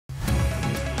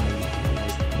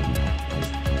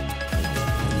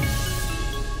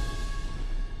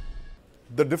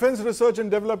The Defense Research and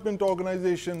Development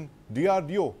Organization,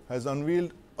 DRDO, has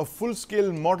unveiled a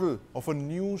full-scale model of a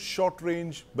new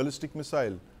short-range ballistic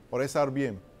missile, or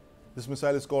SRBM. This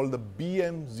missile is called the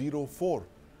BM-04.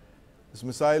 This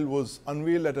missile was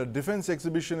unveiled at a defense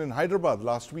exhibition in Hyderabad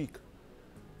last week.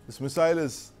 This missile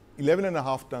is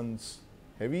 11.5 tons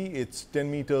heavy, it's 10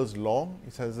 meters long,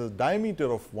 it has a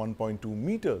diameter of 1.2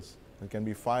 meters and can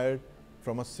be fired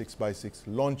from a 6x6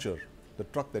 launcher, the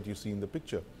truck that you see in the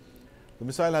picture. The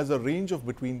missile has a range of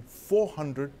between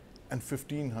 400 and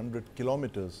 1500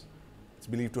 kilometers. It's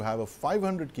believed to have a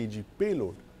 500 kg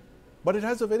payload, but it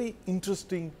has a very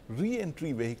interesting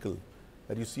re-entry vehicle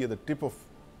that you see at the tip of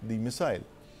the missile.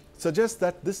 It suggests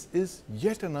that this is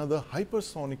yet another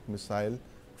hypersonic missile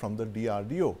from the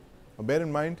DRDO. Now, bear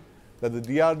in mind that the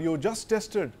DRDO just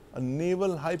tested a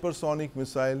naval hypersonic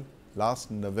missile last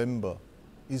November.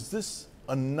 Is this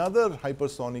another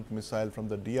hypersonic missile from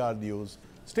the DRDO's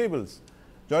stables?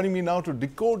 Joining me now to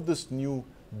decode this new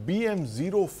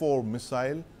BM-04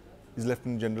 missile is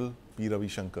Lieutenant General P. Ravi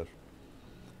Shankar.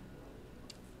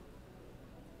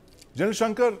 General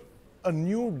Shankar, a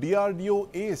new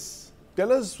DRDO ace.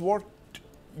 Tell us what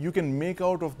you can make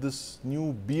out of this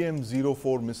new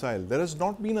BM-04 missile. There has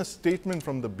not been a statement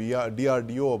from the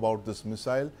DRDO about this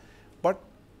missile, but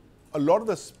a lot of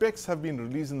the specs have been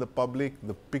released in the public.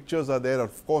 The pictures are there.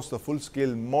 Of course, the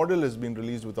full-scale model has been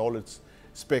released with all its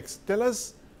specs. Tell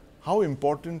us how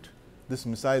important this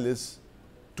missile is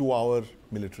to our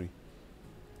military.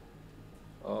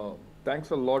 Thanks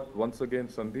a lot once again,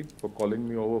 Sandeep, for calling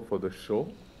me over for the show.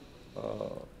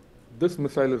 This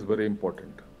missile is very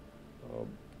important.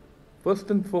 First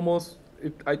and foremost,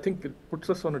 I think it puts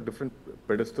us on a different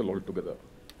pedestal altogether.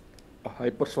 A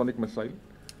hypersonic missile,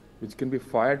 which can be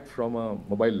fired from a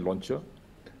mobile launcher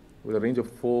with a range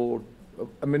of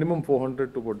a minimum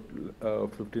 400 to about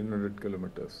 1500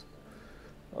 kilometers.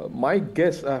 My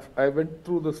guess, I went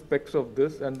through the specs of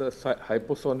this and the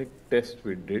hypersonic test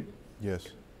we did. Yes.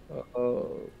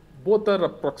 Both are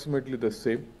approximately the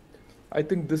same. I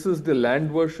think this is the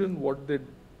land version. What they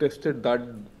tested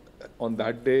on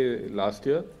that day last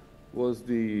year was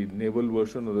the naval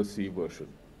version or the sea version.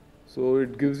 So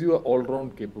it gives you an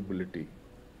all-round capability.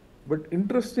 But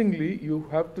interestingly, you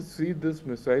have to see this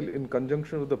missile in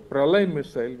conjunction with the Pralay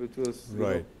missile, which was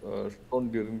shown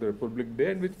during the Republic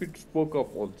Day and which we spoke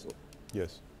of also.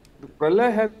 Yes. The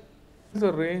Pralay has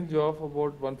a range of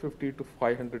about 150 to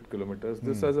 500 kilometers.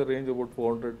 This has a range of about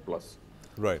 400 plus.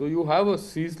 Right. So you have a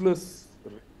ceaseless.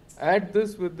 Add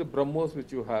this with the BrahMos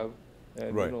which you have,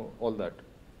 and all that.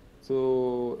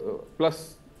 So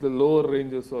plus the lower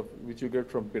ranges of which you get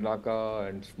from Pinaka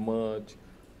and Smerch,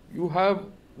 you have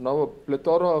now a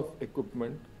plethora of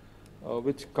equipment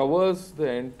which covers the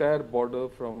entire border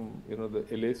from the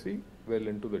LAC well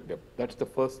into the depth. That's the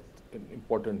first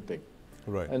important thing.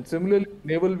 Right. And similarly,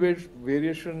 naval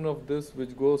variation of this,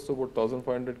 which goes to about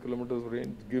 1,500 kilometers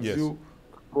range, gives you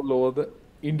control over the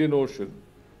Indian Ocean.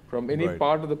 From any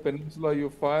part of the peninsula you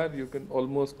fire, you can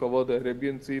almost cover the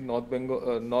Arabian Sea, North Bay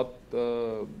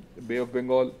of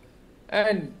Bengal,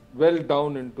 and well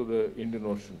down into the Indian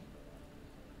Ocean.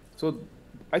 So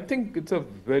I think it's a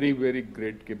very, very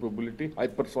great capability,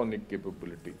 hypersonic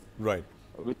capability. Right.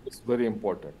 Which is very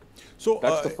important. So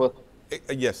that's the first.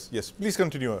 Yes. Please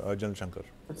continue, General Shankar.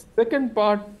 The second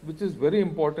part, which is very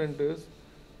important, is,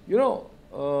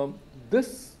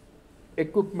 this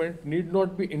equipment need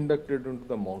not be inducted into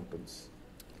the mountains.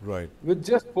 Right. With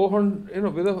just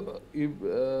 400, with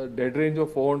a dead range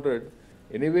of 400,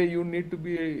 anyway, you need to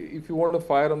be, if you want to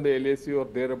fire on the LAC or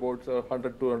thereabouts,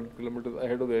 100, 200 kilometers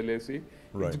ahead of the LAC,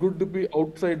 it's good to be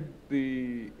outside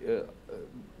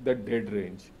that dead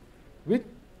range, which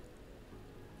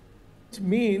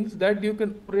means that you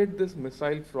can operate this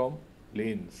missile from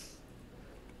planes.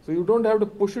 So you don't have to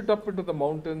push it up into the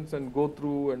mountains and go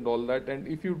through and all that. And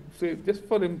if you say, just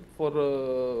for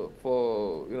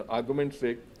argument's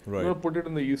sake, you're going to put it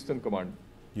in the Eastern Command.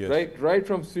 Yes. Right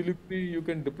from Siliguri, you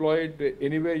can deploy it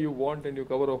anywhere you want, and you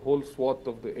cover a whole swath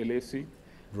of the LAC.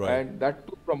 Right. And that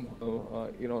too from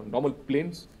normal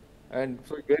planes. And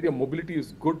so where your mobility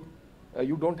is good,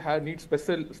 you don't need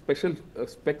special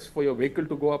specs for your vehicle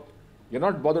to go up. You're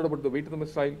not bothered about the weight of the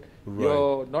missile. Right.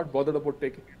 You're not bothered about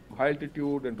taking it to high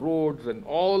altitude and roads and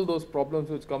all those problems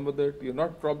which come with it. You're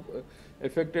not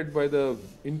affected by the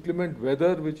inclement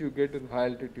weather which you get in high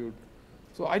altitude.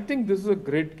 So I think this is a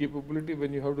great capability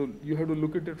when you have to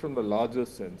look at it from the larger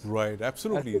sense. Right,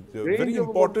 absolutely. Very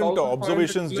important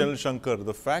observations, General Shankar.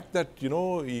 The fact that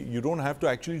you don't have to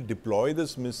actually deploy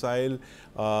this missile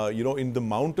in the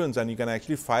mountains, and you can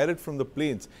actually fire it from the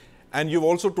plains. And you've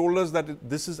also told us that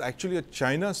this is actually a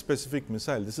China-specific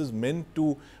missile. This is meant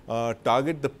to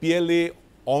target the PLA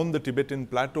on the Tibetan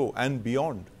plateau and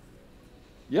beyond.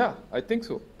 Yeah, I think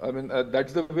so. I mean,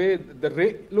 that's the way, the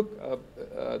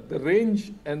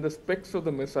range and the specs of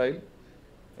the missile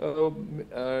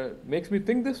makes me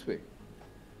think this way.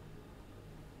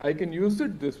 I can use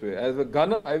it this way. As a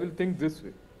gunner, I will think this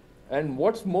way. And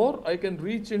what's more, I can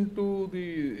reach into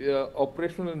the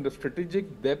operational and the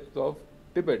strategic depth of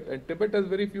Tibet. And Tibet has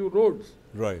very few roads.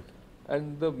 Right.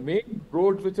 And the main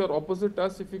roads which are opposite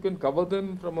us, if you can cover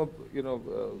them from a,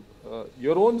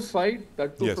 your own side,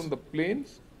 that too from the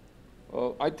plains,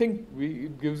 I think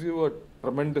it gives you a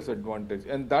tremendous advantage.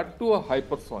 And that too a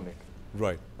hypersonic.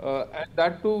 Right. And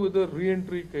that too with a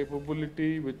re-entry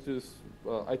capability, which is,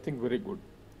 I think, very good.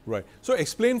 Right. So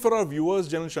explain for our viewers,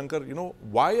 General Shankar,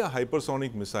 why a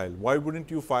hypersonic missile? Why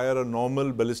wouldn't you fire a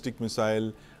normal ballistic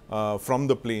missile from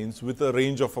the planes with a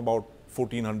range of about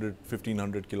 1400,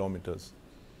 1500 kilometers?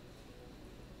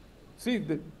 See,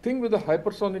 the thing with the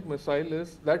hypersonic missile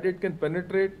is that it can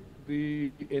penetrate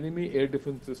the enemy air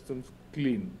defense systems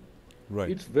clean.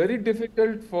 Right. It's very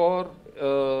difficult for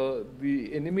the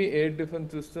enemy air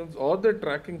defense systems or the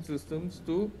tracking systems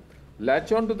to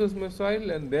latch onto this missile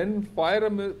and then fire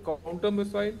a counter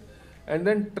missile and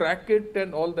then track it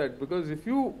and all that. Because if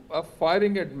you are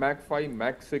firing at Mach 5,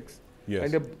 Mach 6,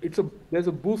 yes. and there's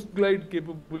a boost glide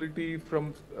capability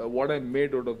from what I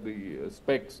made out of the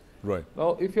specs. Right.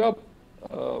 Now, if you have,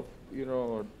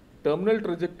 terminal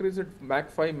trajectories at Mach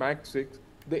 5, Mach 6,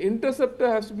 the interceptor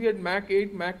has to be at Mach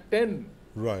 8, Mach 10.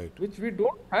 Right. Which we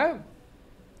don't have.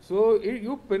 So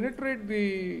you penetrate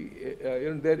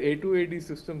their A2AD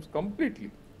systems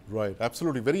completely. Right,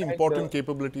 absolutely. Very important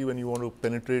capability when you want to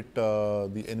penetrate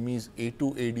the enemy's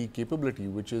A2AD capability,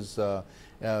 which is the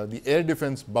air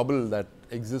defense bubble that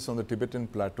exists on the Tibetan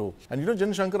plateau. And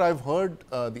General Shankar, I've heard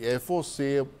the Air Force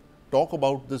talk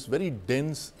about this very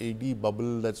dense AD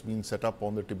bubble that's been set up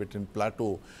on the Tibetan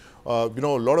plateau. A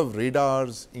lot of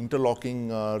radars, interlocking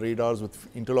radars with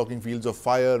interlocking fields of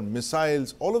fire,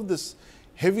 missiles, all of this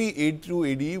heavy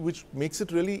A2AD, which makes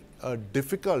it really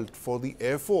difficult for the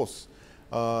Air Force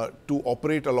to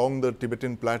operate along the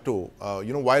Tibetan plateau.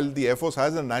 While the Air Force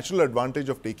has a natural advantage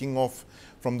of taking off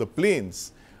from the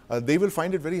planes, they will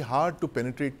find it very hard to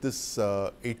penetrate this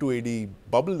A2AD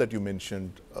bubble that you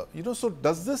mentioned. So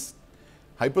does this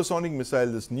hypersonic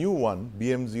missile, this new one,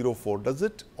 BM-04, does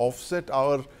it offset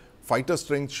our fighter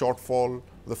strength shortfall,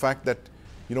 the fact that,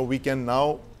 we can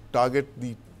now target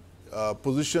the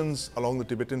positions along the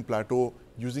Tibetan plateau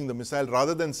using the missile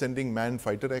rather than sending manned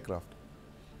fighter aircraft?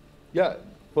 Yeah,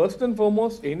 first and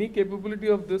foremost, any capability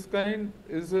of this kind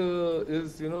is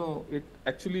it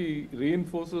actually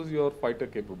reinforces your fighter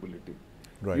capability.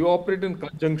 Right. You operate in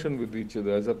conjunction with each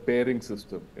other as a pairing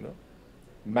system,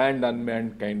 manned,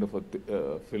 unmanned kind of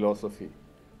a philosophy.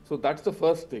 So that's the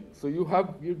first thing. So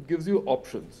it gives you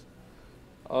options.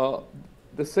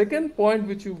 The second point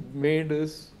which you made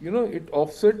is, it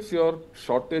offsets your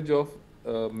shortage of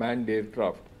manned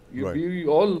aircraft. Right. We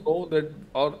all know that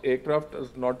our aircraft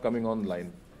is not coming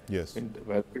online. Yes.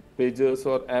 Whether it's Tejas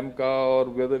or AMCA or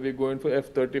whether we're going for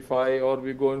F-35 or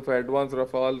we're going for advanced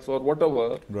Rafales or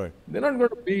whatever, right. They're not going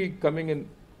to be coming in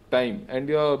time and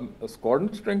your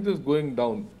squadron strength is going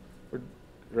down. But,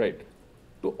 right.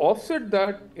 To offset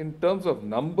that in terms of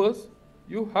numbers,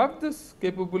 you have this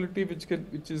capability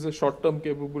which is a short-term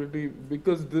capability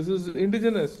because this is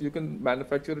indigenous. You can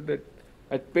manufacture it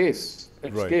at pace,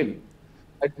 at right. scale,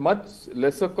 at much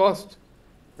lesser cost,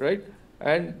 right?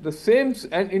 And the same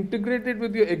and integrated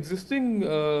with your existing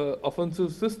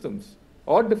offensive systems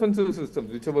or defensive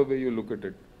systems, whichever way you look at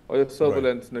it, or your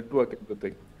surveillance network,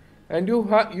 everything. And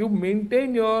you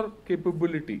maintain your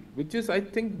capability, which is, I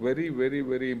think, very, very,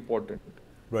 very important.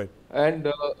 Right.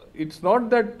 And it's not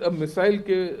that a missile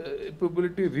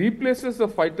capability replaces a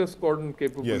fighter squadron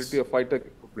capability, a fighter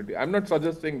capability. I'm not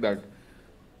suggesting that.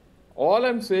 All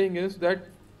I'm saying is that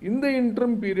in the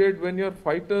interim period, when your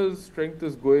fighter's strength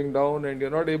is going down and you're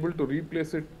not able to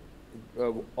replace it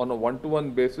on a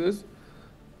one-to-one basis,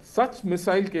 such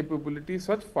missile capability,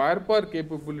 such firepower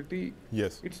capability,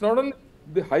 it's not only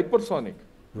the hypersonic.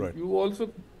 Right. You also,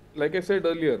 like I said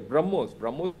earlier,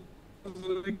 BrahMos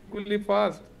is equally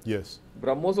fast. Yes.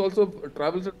 BrahMos also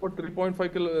travels at about 3 to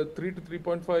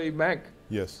 3.5 Mach.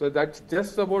 Yes. So that's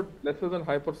just about lesser than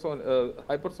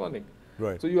hypersonic.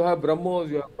 Right. So you have BrahMos,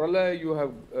 you have Pralay, you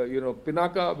have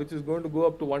Pinaka, which is going to go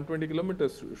up to 120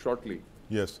 kilometers shortly.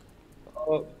 Yes.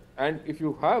 And if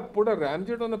you put a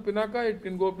ramjet on a Pinaka, it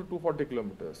can go up to 240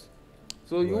 kilometers.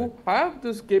 So you have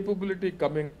this capability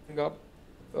coming up,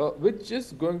 which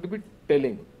is going to be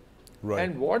telling. Right.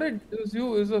 And what it gives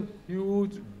you is a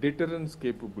huge deterrence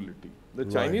capability. The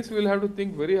Right. Chinese will have to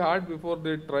think very hard before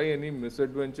they try any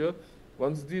misadventure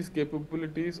once these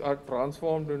capabilities are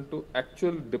transformed into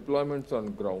actual deployments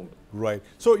on ground. Right.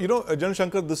 So, General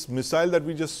Shankar, this missile that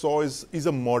we just saw is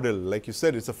a model. Like you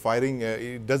said, it's a firing,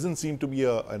 it doesn't seem to be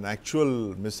an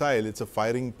actual missile. It's a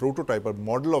firing prototype, a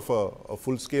model of a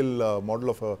full-scale model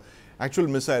of a actual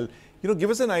missile. Give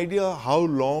us an idea how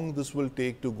long this will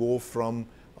take to go from,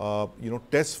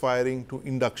 test firing to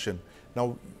induction.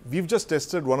 Now, we've just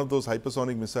tested one of those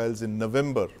hypersonic missiles in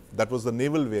November. That was the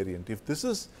naval variant. If this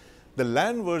is the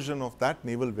land version of that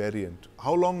naval variant,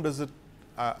 how long does it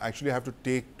actually have to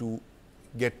take to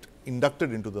get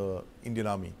inducted into the Indian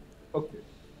Army? Okay.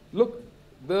 Look,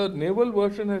 the naval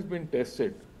version has been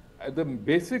tested. The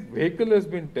basic vehicle has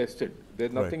been tested.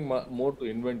 There's nothing more to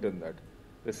invent in that.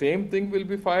 The same thing will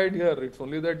be fired here. It's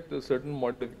only that certain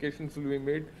modifications will be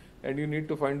made and you need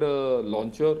to find a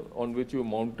launcher on which you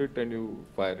mount it and you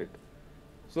fire it.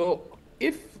 So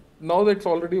if now that's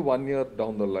already 1 year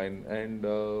down the line, and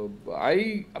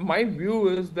my view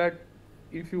is that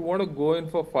if you want to go in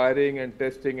for firing and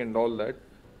testing and all that,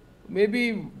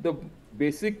 maybe the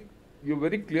basic, you're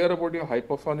very clear about your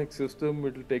hypersonic system,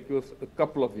 it will take you a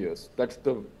couple of years. That's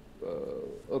the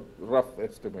a rough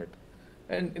estimate.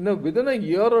 And within a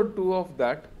year or two of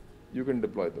that, you can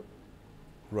deploy them.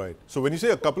 Right. So when you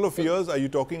say a couple of years, are you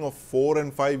talking of 4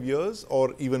 and 5 years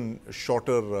or even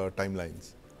shorter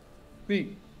timelines?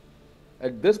 See,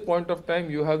 at this point of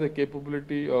time, you have the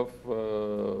capability of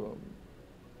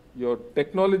your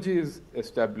technology is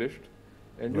established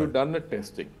and you've done the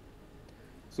testing.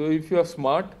 So if you are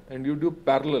smart and you do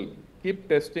parallel, keep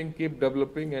testing, keep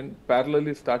developing, and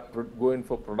parallelly start going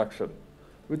for production,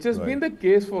 which has been the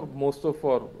case for most of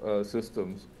our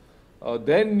systems.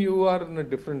 Then you are in a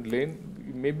different lane.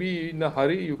 Maybe in a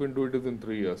hurry, you can do it within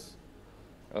 3 years,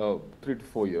 3 to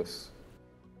 4 years.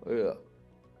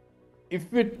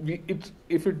 If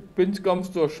it pinch comes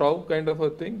to a shove kind of a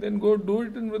thing, then go do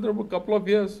it in within a couple of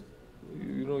years.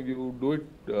 You do it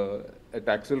at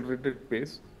accelerated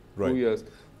pace, 2 years.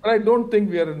 But I don't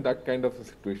think we are in that kind of a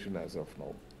situation as of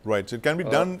now. Right. So it can be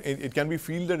done, it can be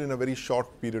fielded in a very short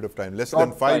period of time. Less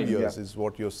than 5 years is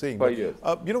what you're saying. 5 years.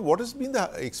 What has been the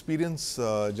experience,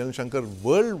 General Shankar,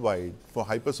 worldwide for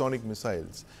hypersonic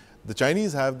missiles? The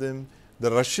Chinese have them.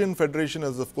 The Russian Federation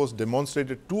has, of course,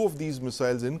 demonstrated 2 of these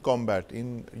missiles in combat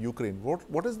in Ukraine.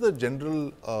 What is the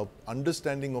general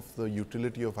understanding of the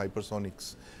utility of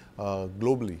hypersonics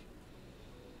globally?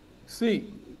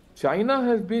 See, China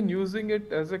has been using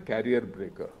it as a carrier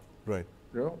breaker. Right.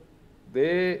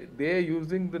 They are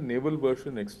using the naval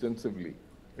version extensively,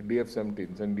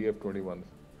 DF-17s and DF-21s,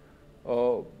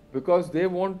 because they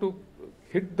want to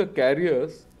hit the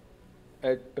carriers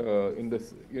at in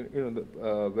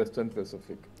the Western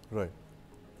Pacific. Right.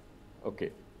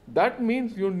 Okay. That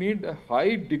means you need a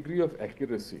high degree of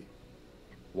accuracy.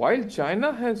 While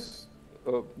China has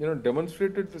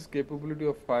demonstrated this capability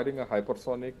of firing a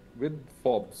hypersonic with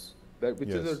FOBs, which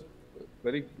is a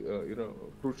very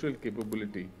crucial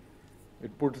capability.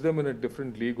 It puts them in a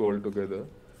different league altogether.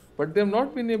 But they have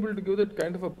not been able to give that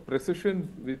kind of a precision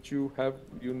which you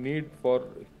need for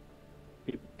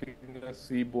hitting a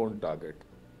seaborne target.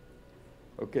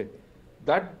 Okay,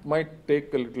 that might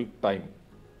take a little time.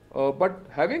 But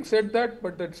having said that,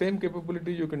 that same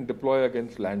capability you can deploy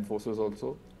against land forces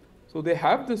also. So they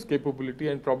have this capability,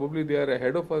 and probably they are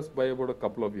ahead of us by about a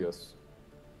couple of years.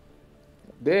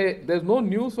 There's no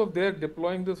news of their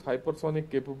deploying this hypersonic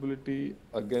capability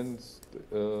against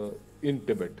in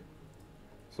Tibet.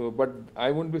 So, but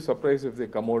I wouldn't be surprised if they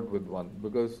come out with one,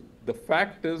 because the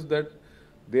fact is that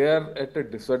they are at a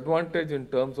disadvantage in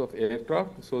terms of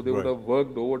aircraft. So they would have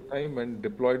worked overtime and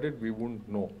deployed it. We wouldn't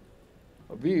know.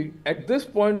 At this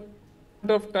point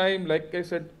of time, like I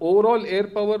said, overall air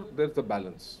power, there's a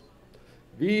balance.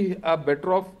 We are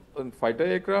better off on fighter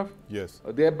aircraft,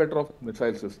 they are better off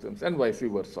missile systems, and vice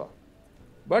versa.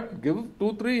 But give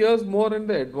 2-3 years more in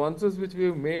the advances which we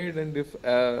have made, and if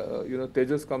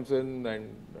Tejas comes in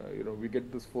and we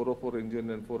get this 404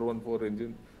 engine and 414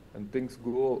 engine, and things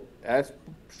go as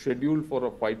scheduled for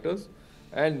our fighters,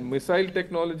 and missile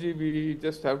technology, we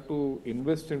just have to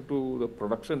invest into the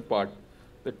production part.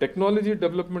 The technology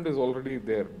development is already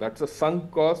there. That's a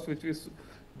sunk cost which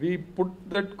we put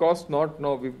that cost not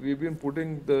now. We've been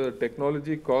putting the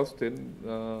technology cost in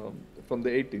from the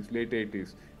 80s, late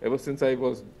 80s, ever since I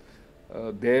was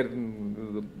there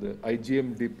in the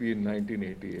IGMDP in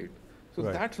 1988. So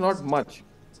that's not much.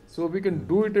 So we can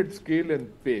do it at scale and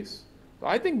pace. So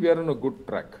I think we are on a good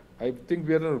track. I think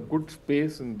we are in a good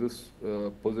space in this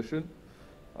position.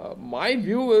 My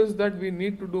view is that we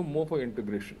need to do more for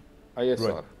integration,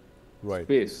 ISR, Right.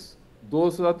 space.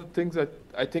 Those are the things that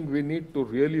I think we need to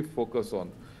really focus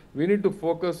on. We need to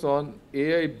focus on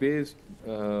AI-based,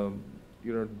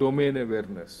 domain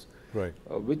awareness, Right.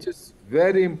 which is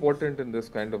very important in this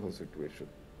kind of a situation.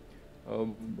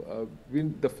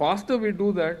 The faster we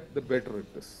do that, the better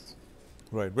it is.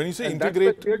 Right. When you say And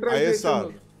integrate that's the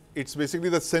theaterization ISR, it's basically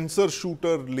the sensor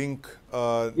shooter link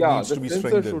Yeah, needs the to be sensor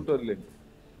strengthened. shooter link.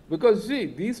 Because see,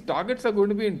 these targets are going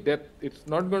to be in depth. It's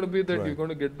not going to be that Right. you're going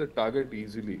to get the target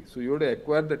easily. So you have to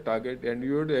acquire the target and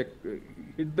you have to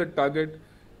hit the target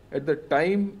at the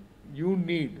time you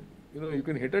need. You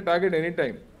can hit a target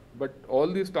anytime, but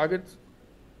all these targets,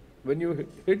 when you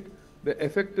hit, the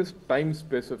effect is time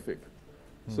specific.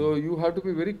 So you have to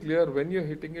be very clear when you're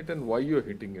hitting it and why you're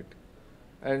hitting it.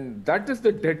 And that is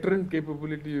the deterrent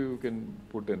capability you can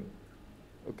put in.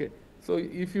 Okay. So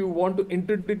if you want to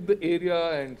interdict the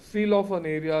area and seal off an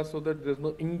area so that there's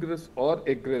no ingress or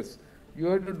egress, you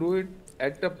have to do it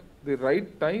at the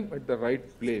right time at the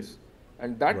right place.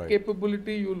 And that Right.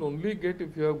 capability you'll only get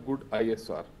if you have good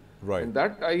ISR. Right. And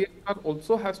that ISR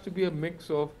also has to be a mix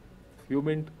of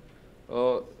human,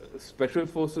 special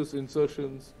forces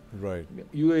insertions, Right.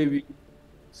 UAV,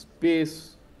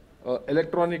 space,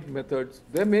 electronic methods.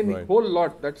 There may be a Right. whole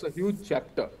lot. That's a huge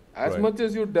chapter. As Right. much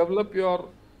as you develop your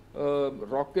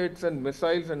rockets and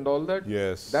missiles and all that,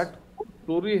 Yes. that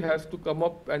story has to come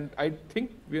up. And I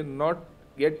think we are not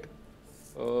yet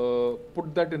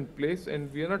put that in place,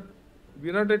 and we are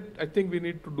not at, I think we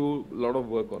need to do a lot of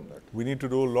work on that. We need to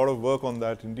do a lot of work on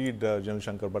that indeed, General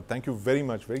Shankar. But thank you very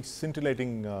much. Very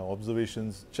scintillating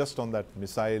observations just on that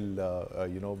missile,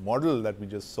 model that we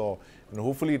just saw. And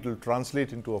hopefully it will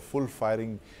translate into a full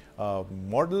firing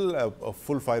model, a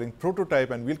full firing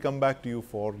prototype. And we'll come back to you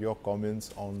for your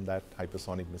comments on that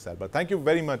hypersonic missile. But thank you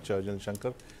very much, General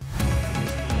Shankar.